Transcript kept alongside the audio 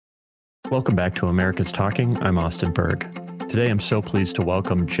Welcome back to America's Talking. I'm Austin Berg. Today, I'm so pleased to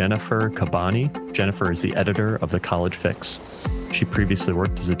welcome Jennifer Kabbany. Jennifer is the editor of The College Fix. She previously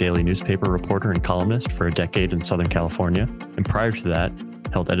worked as a daily newspaper reporter and columnist for a decade in Southern California, and prior to that,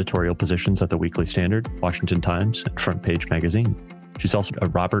 held editorial positions at the Weekly Standard, Washington Times, and Front Page Magazine. She's also a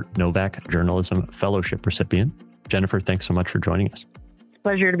Robert Novak Journalism Fellowship recipient. Jennifer, thanks so much for joining us.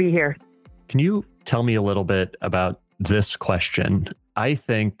 Pleasure to be here. Can you tell me a little bit about this question? I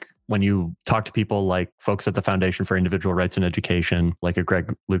think when you talk to people like folks at the Foundation for Individual Rights and Education, like a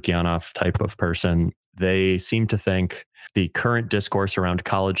Greg Lukianoff type of person, they seem to think the current discourse around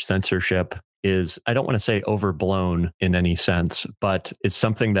college censorship is, I don't want to say overblown in any sense, but it's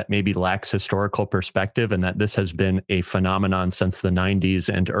something that maybe lacks historical perspective, and that this has been a phenomenon since the 90s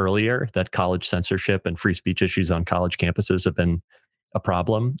and earlier, that college censorship and free speech issues on college campuses have been a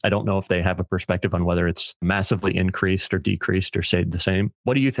problem. I don't know if they have a perspective on whether it's massively increased or decreased or stayed the same.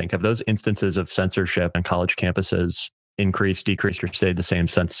 What do you think? Have those instances of censorship on college campuses increased, decreased, or stayed the same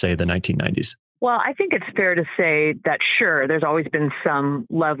since, say, the 1990s? Well, I think it's fair to say that, sure, there's always been some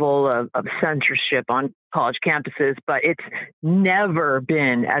level of censorship on college campuses, but it's never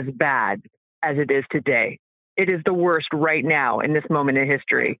been as bad as it is today. It is the worst right now in this moment in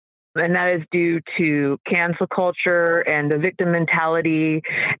history. And that is due to cancel culture and the victim mentality,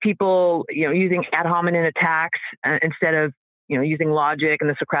 people, using ad hominem attacks instead of, using logic and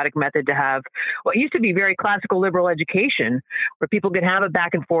the Socratic method to have what used to be very classical liberal education, where people could have a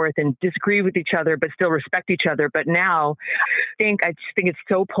back and forth and disagree with each other, but still respect each other. But now I just think it's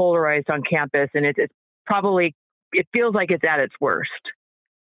so polarized on campus, and it feels like it's at its worst.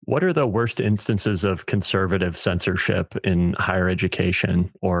 What are the worst instances of conservative censorship in higher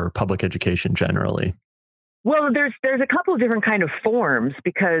education or public education generally? Well, there's a couple of different kind of forms,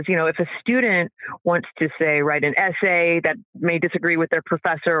 because, if a student wants to, say, write an essay that may disagree with their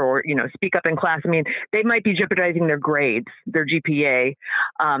professor or, speak up in class, they might be jeopardizing their grades, their GPA.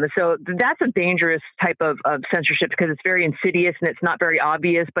 So that's a dangerous type of censorship, because it's very insidious and it's not very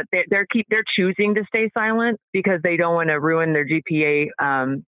obvious, but they're choosing to stay silent because they don't want to ruin their GPA.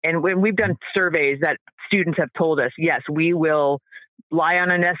 And when we've done surveys that students have told us, yes, we will lie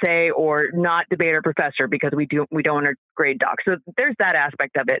on an essay or not debate our professor because we don't want to grade doc. So there's that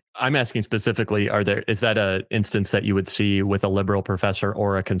aspect of it. I'm asking specifically, is that an instance that you would see with a liberal professor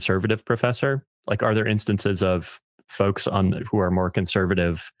or a conservative professor? Like, are there instances of folks who are more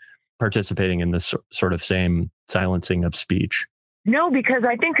conservative participating in this sort of same silencing of speech? No, because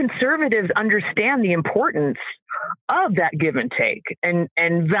I think conservatives understand the importance of that give and take and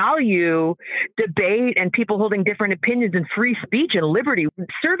value debate and people holding different opinions and free speech and liberty.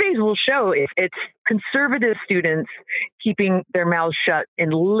 Surveys will show it's conservative students keeping their mouths shut in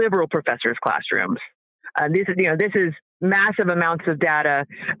liberal professors' classrooms. This is massive amounts of data,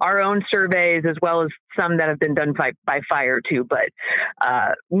 our own surveys, as well as some that have been done by FIRE too. But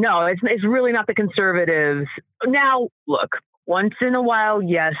no, it's really not the conservatives. Now, look. Once in a while,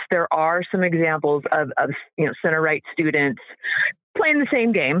 yes, there are some examples of center-right students playing the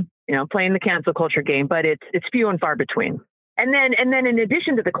same game, playing the cancel culture game, but it's few and far between. And then in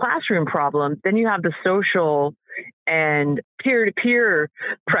addition to the classroom problem, then you have the social and peer-to-peer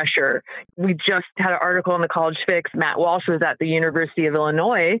pressure. We just had an article in the College Fix. Matt Walsh was at the University of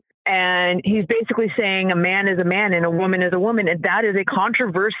Illinois, and he's basically saying a man is a man and a woman is a woman, and that is a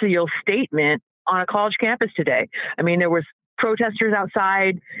controversial statement on a college campus today. There was protesters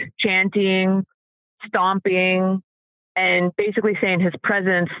outside chanting, stomping, and basically saying his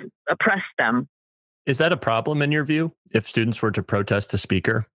presence oppressed them. Is that a problem in your view, if students were to protest a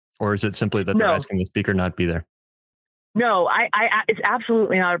speaker? Or is it simply that they're asking the speaker not be there? No, it's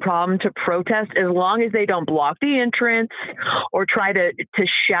absolutely not a problem to protest as long as they don't block the entrance or try to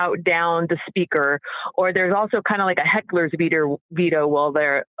shout down the speaker. Or there's also kind of like a heckler's veto. Well,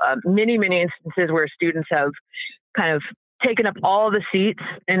 there are many instances where students have kind of taken up all the seats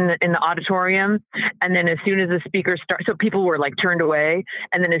in the auditorium, and then as soon as the speaker starts, so people were like turned away,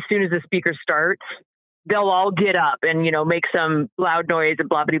 and then as soon as the speaker starts, they'll all get up and make some loud noise and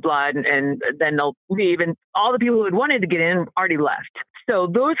blah blah blah, and then they'll leave, and all the people who had wanted to get in already left. So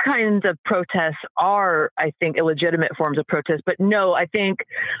those kinds of protests are, I think, illegitimate forms of protest. But no, I think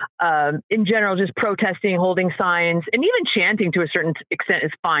in general, just protesting, holding signs, and even chanting to a certain extent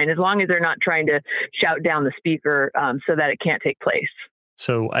is fine, as long as they're not trying to shout down the speaker so that it can't take place.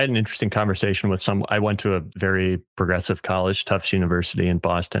 So I had an interesting conversation with I went to a very progressive college, Tufts University in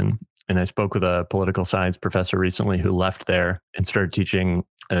Boston. And I spoke with a political science professor recently who left there and started teaching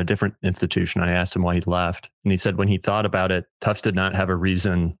at a different institution. I asked him why he left. And he said when he thought about it, Tufts did not have a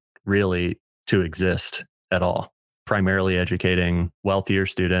reason really to exist at all. primarily educating wealthier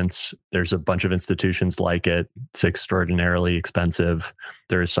students. There's a bunch of institutions like it. It's extraordinarily expensive.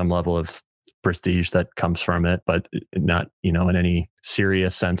 There is some level of prestige that comes from it, but not, in any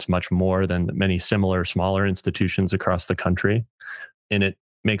serious sense, much more than many similar smaller institutions across the country. And it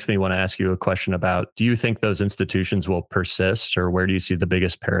makes me want to ask you a question about, do you think those institutions will persist, or where do you see the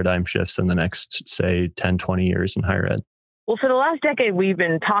biggest paradigm shifts in the next, say, 10, 20 years in higher ed? Well, for the last decade, we've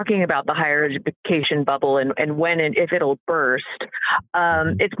been talking about the higher education bubble and when and if it'll burst.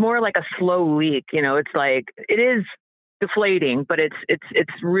 It's more like a slow leak. It's like it is deflating, but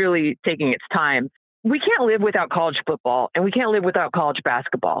it's really taking its time. We can't live without college football, and we can't live without college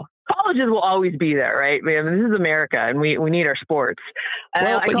basketball. Colleges will always be there, right? This is America, and we need our sports.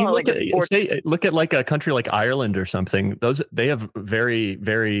 But you look at like a country like Ireland or something. They have very,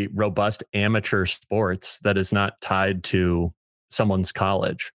 very robust amateur sports that is not tied to someone's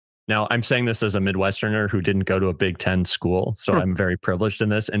college. Now, I'm saying this as a Midwesterner who didn't go to a Big Ten school, so I'm very privileged in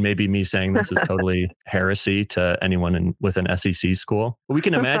this. And maybe me saying this is totally heresy to anyone with an SEC school. But we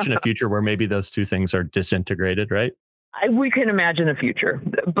can imagine a future where maybe those two things are disintegrated, right? We can imagine a future,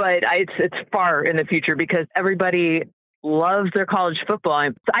 but it's far in the future because everybody loves their college football.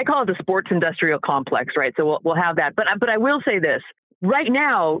 I call it the sports industrial complex, right? So we'll have that. But I will say this. Right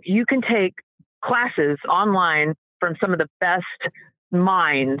now, you can take classes online from some of the best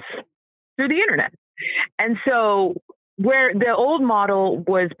minds through the internet. And so where the old model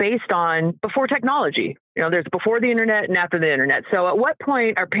was based on before technology, there's before the internet and after the internet. So at what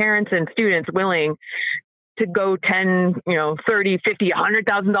point are parents and students willing to go 10, 30, 50,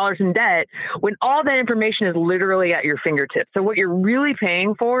 $100,000 in debt when all that information is literally at your fingertips? So what you're really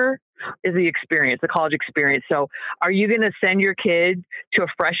paying for is the experience, the college experience. So are you going to send your kid to a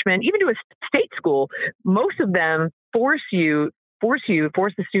freshman, even to a state school? Most of them force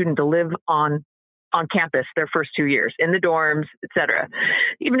the student to live on campus their first 2 years in the dorms, et cetera.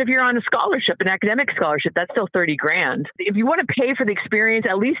 Even if you're on a scholarship, an academic scholarship, that's still $30,000. If you want to pay for the experience,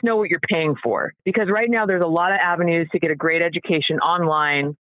 at least know what you're paying for. Because right now there's a lot of avenues to get a great education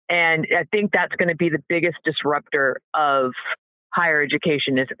online. And I think that's going to be the biggest disruptor of higher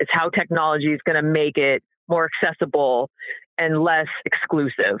education is how technology is going to make it more accessible and less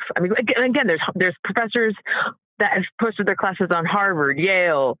exclusive. I mean, again, there's professors that have posted their classes on Harvard,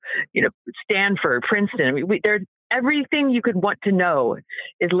 Yale, Stanford, Princeton. I mean, there's everything you could want to know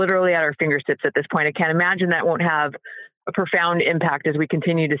is literally at our fingertips at this point. I can't imagine that won't have a profound impact as we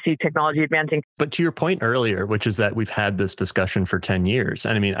continue to see technology advancing. But to your point earlier, which is that we've had this discussion for 10 years.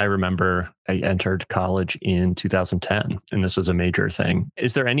 And I mean, I remember I entered college in 2010, and this was a major thing.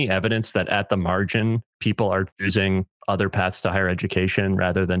 Is there any evidence that at the margin, people are choosing other paths to higher education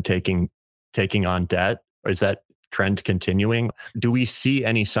rather than taking on debt? Or is that trend continuing? Do we see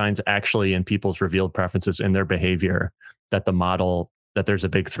any signs actually in people's revealed preferences in their behavior that there's a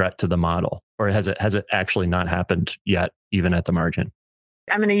big threat to the model? Or has it actually not happened yet, even at the margin?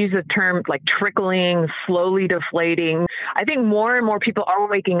 I'm going to use a term like trickling, slowly deflating. I think more and more people are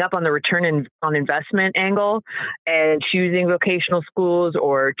waking up on the return on investment angle and choosing vocational schools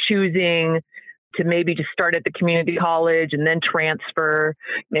or choosing to maybe just start at the community college and then transfer,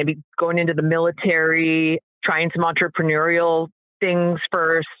 maybe going into the military, trying some entrepreneurial things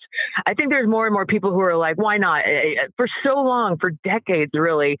first. I think there's more and more people who are like, why not? For so long, for decades,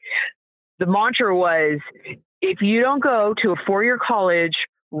 really, the mantra was, if you don't go to a 4-year college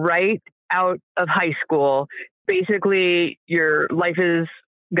right out of high school, basically your life is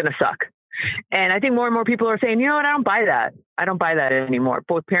going to suck. And I think more and more people are saying, you know what, I don't buy that. I don't buy that anymore,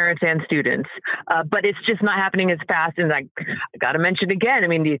 both parents and students. But it's just not happening as fast. And I got to mention again, I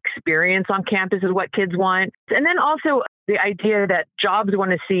mean, the experience on campus is what kids want. And then also the idea that jobs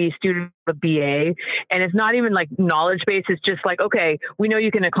want to see students with a BA. And it's not even like knowledge base. It's just like, okay, we know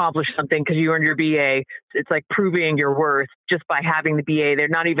you can accomplish something because you earned your BA. It's like proving your worth just by having the BA. They're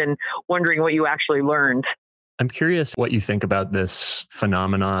not even wondering what you actually learned. I'm curious what you think about this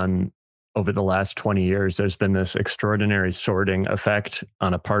phenomenon. Over the last 20 years, there's been this extraordinary sorting effect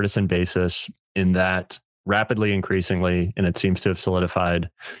on a partisan basis in that rapidly increasingly, and it seems to have solidified,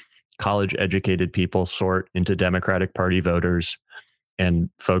 college-educated people sort into Democratic Party voters, and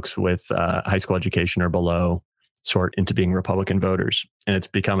folks with high school education or below sort into being Republican voters. And it's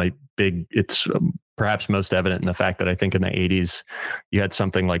become it's perhaps most evident in the fact that I think in the 80s, you had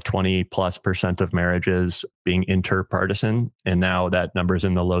something like 20+% of marriages being interpartisan. And now that number's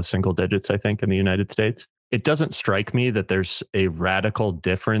in the low single digits, I think, in the United States. It doesn't strike me that there's a radical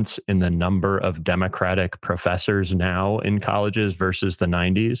difference in the number of Democratic professors now in colleges versus the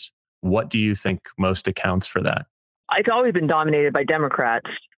 90s. What do you think most accounts for that? It's always been dominated by Democrats,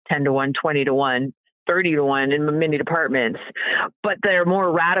 10 to 1, 20 to 1. 30 to 1 in many departments, but they're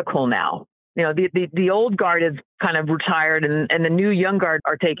more radical now. The old guard is kind of retired and the new young guard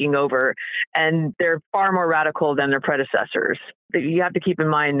are taking over, and they're far more radical than their predecessors. You have to keep in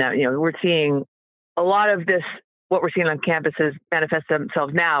mind that, we're seeing a lot of this, what we're seeing on campuses manifest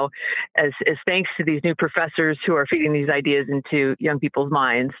themselves now as thanks to these new professors who are feeding these ideas into young people's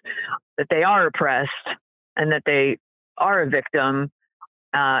minds, that they are oppressed and that they are a victim,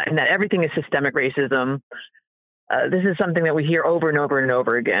 and that everything is systemic racism. This is something that we hear over and over and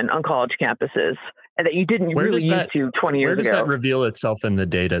over again on college campuses, and that you didn't really used to 20 years ago. Where does that reveal itself in the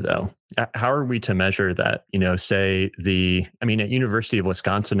data, though? How are we to measure that? At University of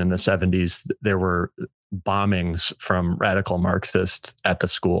Wisconsin in the 70s, there were bombings from radical Marxists at the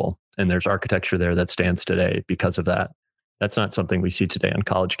school, and there's architecture there that stands today because of that. That's not something we see today on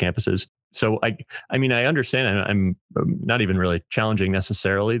college campuses. So I understand. I'm not even really challenging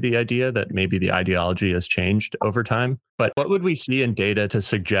necessarily the idea that maybe the ideology has changed over time. But what would we see in data to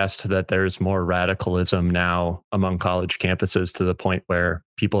suggest that there's more radicalism now among college campuses to the point where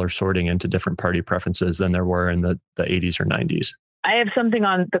people are sorting into different party preferences than there were in the 80s or 90s? I have something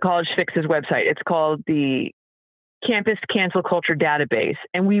on the College Fix's website. It's called the Campus Cancel Culture Database.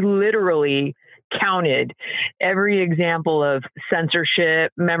 And we literally counted every example of censorship,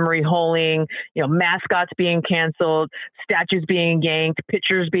 memory holing, mascots being canceled, statues being yanked,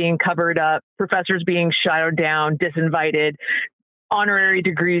 pictures being covered up, professors being shadowed down, disinvited, honorary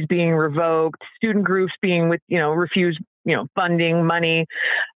degrees being revoked, student groups being refused, funding, money,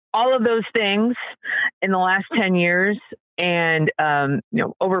 all of those things in the last 10 years. And,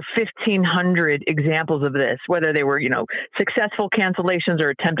 over 1,500 examples of this, whether they were, successful cancellations or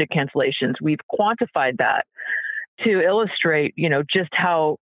attempted cancellations. We've quantified that to illustrate, just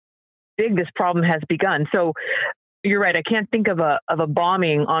how big this problem has begun. So you're right. I can't think of a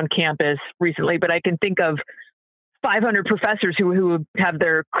bombing on campus recently, but I can think of 500 professors who have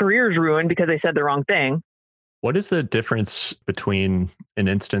their careers ruined because they said the wrong thing. What is the difference between an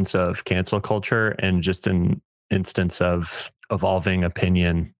instance of cancel culture and just an instance of evolving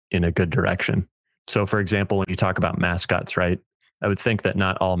opinion in a good direction? So, for example, when you talk about mascots, right? I would think that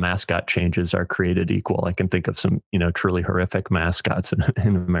not all mascot changes are created equal. I can think of some, truly horrific mascots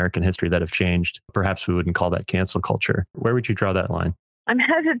in American history that have changed. Perhaps we wouldn't call that cancel culture. Where would you draw that line? I'm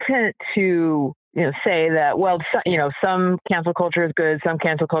hesitant to, say that, some cancel culture is good, some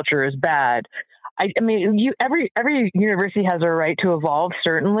cancel culture is bad. Every university has a right to evolve,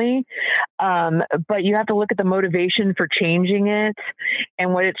 certainly, but you have to look at the motivation for changing it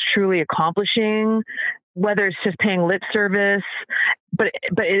and what it's truly accomplishing, whether it's just paying lip service, but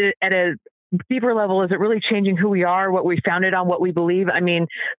at a deeper level, is it really changing who we are, what we founded on, what we believe?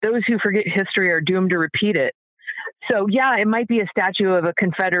 Those who forget history are doomed to repeat it. So, yeah, it might be a statue of a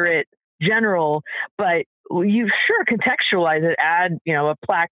Confederate general, but you sure contextualize it, add, a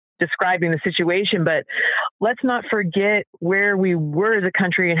plaque describing the situation, but let's not forget where we were as a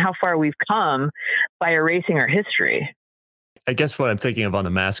country and how far we've come by erasing our history. I guess what I'm thinking of on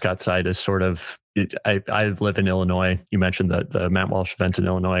the mascot side is sort of, I live in Illinois. You mentioned the Mount Walsh event in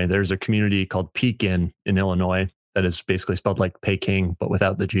Illinois. There's a community called Pekin in Illinois that is basically spelled like Peking, but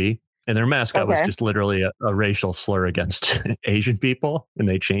without the G. And their mascot was just literally a racial slur against Asian people, and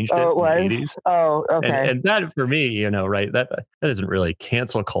they changed it in the 80s. Oh, okay. And that, for me, right, that isn't really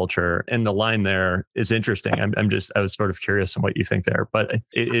cancel culture. And the line there is interesting. I was sort of curious on what you think there, but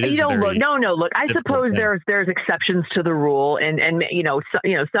it is. Look. I suppose there's exceptions to the rule, and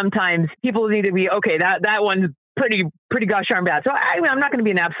sometimes people need to be okay. That one's pretty gosh darn bad. So I'm not going to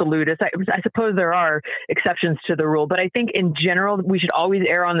be an absolutist. I suppose there are exceptions to the rule, but I think in general, we should always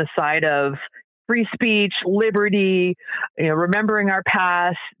err on the side of free speech, liberty, remembering our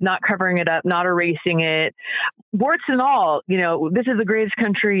past, not covering it up, not erasing it, warts and all. This is the greatest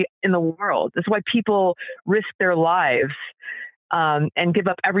country in the world. That's why people risk their lives and give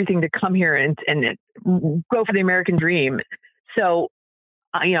up everything to come here and go for the American dream. So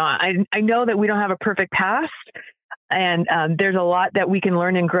I know that we don't have a perfect past, and there's a lot that we can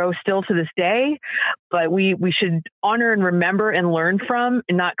learn and grow still to this day, but we should honor and remember and learn from,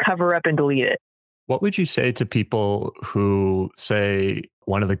 and not cover up and delete it. What would you say to people who say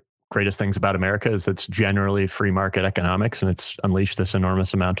one of the greatest things about America is it's generally free market economics and it's unleashed this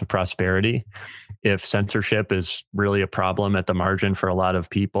enormous amount of prosperity? If censorship is really a problem at the margin for a lot of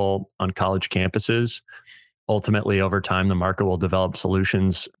people on college campuses, ultimately, over time, the market will develop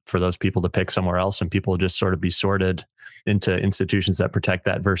solutions for those people to pick somewhere else, and people will just sort of be sorted into institutions that protect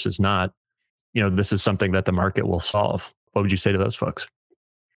that versus not. This is something that the market will solve. What would you say to those folks?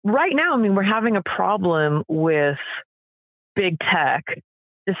 Right now, we're having a problem with big tech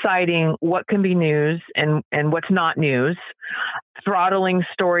deciding what can be news and what's not news, throttling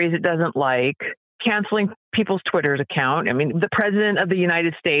stories it doesn't like, canceling people's Twitter's account. I mean, the president of the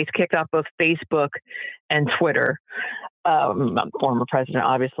United States kicked off both Facebook and Twitter. Former president,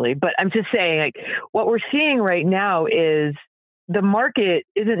 obviously, but I'm just saying, like, what we're seeing right now is the market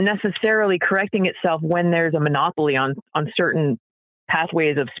isn't necessarily correcting itself when there's a monopoly on certain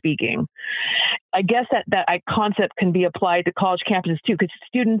pathways of speaking. I guess that concept can be applied to college campuses too, because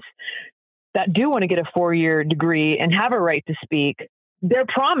students that do want to get a 4-year degree and have a right to speak, they're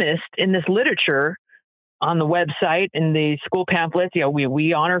promised in this literature on the website, in the school pamphlets,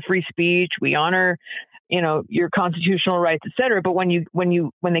 we honor free speech, we honor, your constitutional rights, et cetera. But when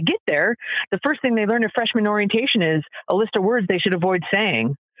they get there, the first thing they learn at freshman orientation is a list of words they should avoid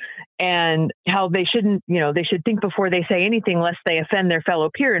saying, and how they shouldn't, they should think before they say anything lest they offend their fellow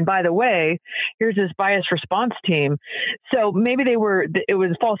peer. And by the way, here's this bias response team. So maybe it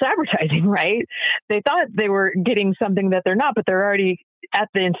was false advertising, right? They thought they were getting something that they're not, but they're already at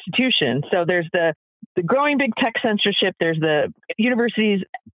the institution. So there's the growing big tech censorship. There's the universities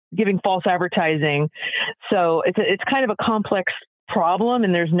giving false advertising. So it's kind of a complex problem,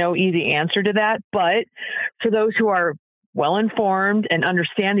 and there's no easy answer to that. But for those who are well-informed and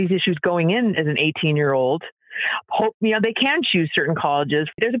understand these issues going in as an 18-year-old, hope, they can choose certain colleges.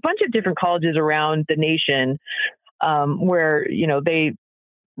 There's a bunch of different colleges around the nation where, they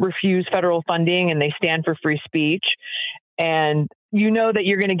refuse federal funding and they stand for free speech. And that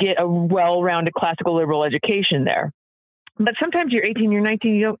you're going to get a well-rounded classical liberal education there. But sometimes you're 18, you're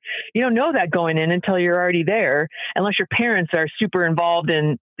 19, you don't know that going in until you're already there, unless your parents are super involved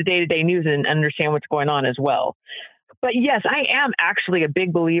in the day-to-day news and understand what's going on as well. But yes, I am actually a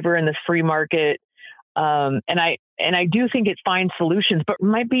big believer in the free market. And I do think it finds solutions, but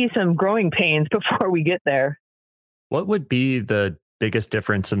might be some growing pains before we get there. What would be the biggest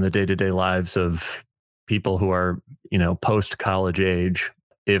difference in the day-to-day lives of people who are, post-college age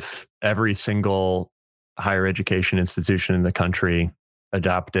if every single higher education institution in the country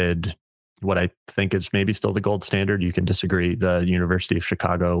adopted what I think is maybe still the gold standard? You can disagree, the University of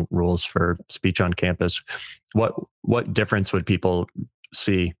Chicago rules for speech on campus. What difference would people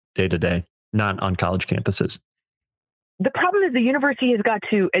see day to day, not on college campuses? The problem is the university has got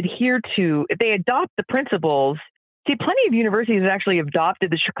to adhere to, if they adopt the principles. See, plenty of universities have actually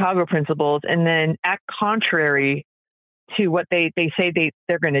adopted the Chicago principles and then act contrary to what they say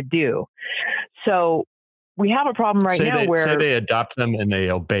they're going to do. So we have a problem now where... Say they adopt them and they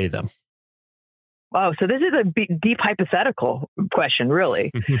obey them. Oh, so this is a deep hypothetical question,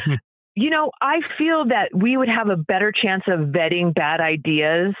 really. I feel that we would have a better chance of vetting bad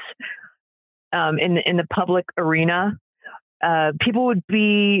ideas in the public arena. People would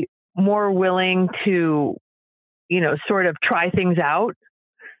be more willing to sort of try things out.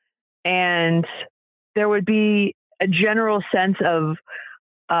 And there would be a general sense of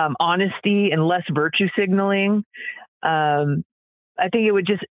honesty and less virtue signaling. I think it would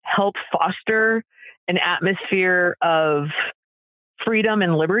just help foster an atmosphere of freedom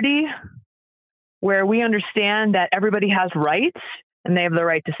and liberty, where we understand that everybody has rights, and they have the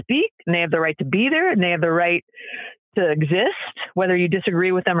right to speak, and they have the right to be there, and they have the right to exist, whether you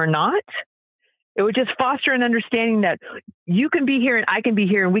disagree with them or not. It would just foster an understanding that you can be here and I can be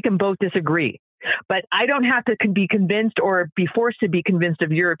here and we can both disagree. But I don't have to be convinced or be forced to be convinced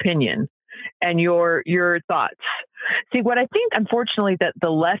of your opinion and your thoughts. See, what I think, unfortunately, that the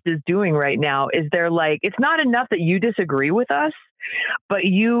left is doing right now is they're like, it's not enough that you disagree with us, but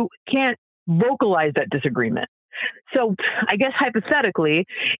you can't vocalize that disagreement. So I guess hypothetically,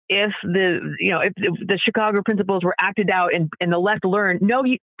 if the Chicago principles were acted out and the left learned,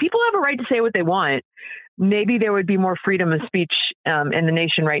 people have a right to say what they want, maybe there would be more freedom of speech in the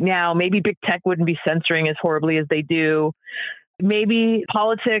nation right now. Maybe big tech wouldn't be censoring as horribly as they do. Maybe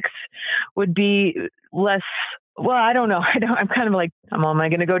politics would be less, well, I don't know. I'm kind of like, am I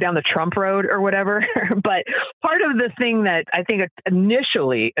going to go down the Trump road or whatever? But part of the thing that I think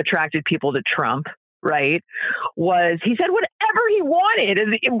initially attracted people to Trump, right, was he said whatever he wanted,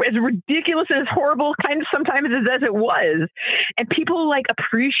 as ridiculous and as horrible kind of sometimes as it was. And people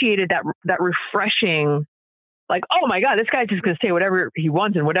appreciated that refreshing, oh my God, this guy's just going to say whatever he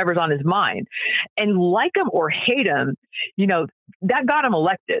wants and whatever's on his mind. And like him or hate him, that got him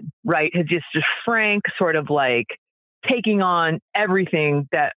elected, right? His just frank sort of taking on everything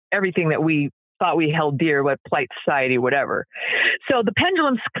that we thought we held dear, what polite society, whatever. So the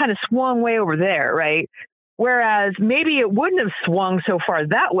pendulum's kind of swung way over there, right? Whereas maybe it wouldn't have swung so far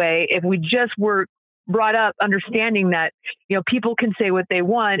that way if we just were brought up understanding that, people can say what they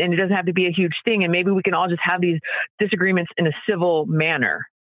want and it doesn't have to be a huge thing. And maybe we can all just have these disagreements in a civil manner.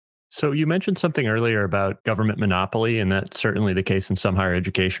 So you mentioned something earlier about government monopoly, and that's certainly the case in some higher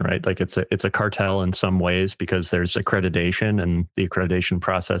education, right? Like it's a cartel in some ways because there's accreditation, and the accreditation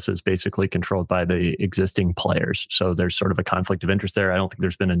process is basically controlled by the existing players. So there's sort of a conflict of interest there. I don't think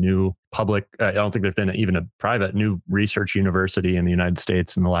there's been a new public, I don't think there's been even a private new research university in the United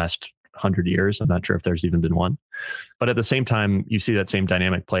States in the last 100 years. I'm not sure if there's even been one. But at the same time, you see that same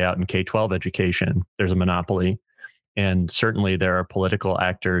dynamic play out in K-12 education. There's a monopoly. And certainly there are political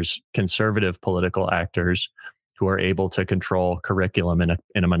actors, conservative political actors, who are able to control curriculum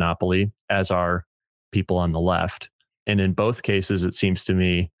in a monopoly, as are people on the left. And in both cases, it seems to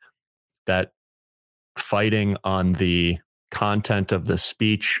me that fighting on the content of the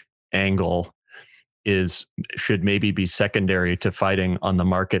speech angle should maybe be secondary to fighting on the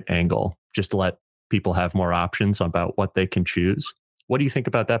market angle. Just let people have more options about what they can choose. What do you think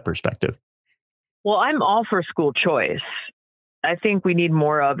about that perspective? Well, I'm all for school choice. I think we need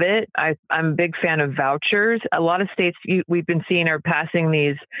more of it. I'm a big fan of vouchers. A lot of states we've been seeing are passing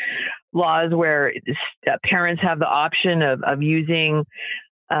these laws where parents have the option of using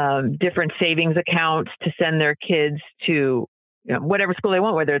different savings accounts to send their kids to whatever school they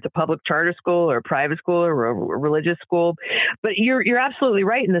want, whether it's a public charter school or a private school or a religious school. But you're absolutely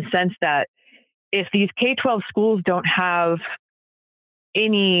right in the sense that if these K-12 schools don't have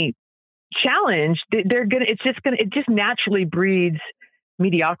any challenge, it just naturally breeds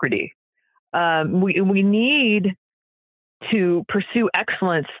mediocrity. We need to pursue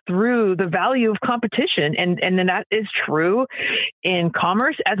excellence through the value of competition, and then that is true in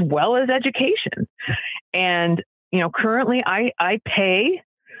commerce as well as education. And currently I pay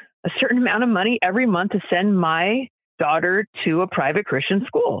a certain amount of money every month to send my daughter to a private Christian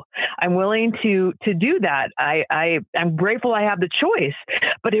school. I'm willing to do that. I'm grateful I have the choice,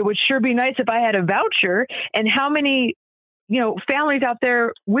 but it would sure be nice if I had a voucher. And how many, families out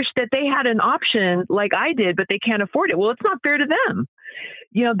there wish that they had an option like I did, but they can't afford it. Well, it's not fair to them.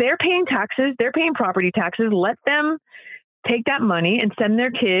 They're paying taxes, they're paying property taxes. Let them take that money and send their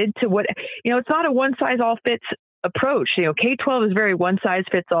kid to what, it's not a one size all fits approach. K-12 is very one size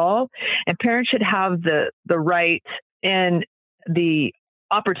fits all, and parents should have the right and the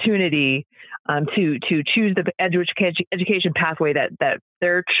opportunity to choose the education pathway that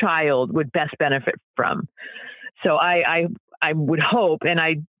their child would best benefit from. So I would hope, and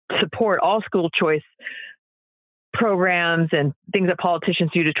I support all school choice programs and things that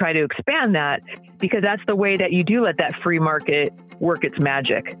politicians do to try to expand that, because that's the way that you do let that free market work its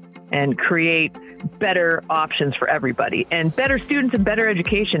magic and create better options for everybody and better students and better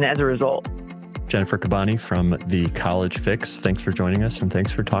education as a result. Jennifer Kabbany from The College Fix, thanks for joining us and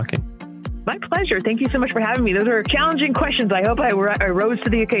thanks for talking. My pleasure. Thank you so much for having me. Those are challenging questions. I hope I rose to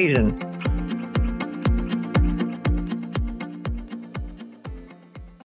the occasion.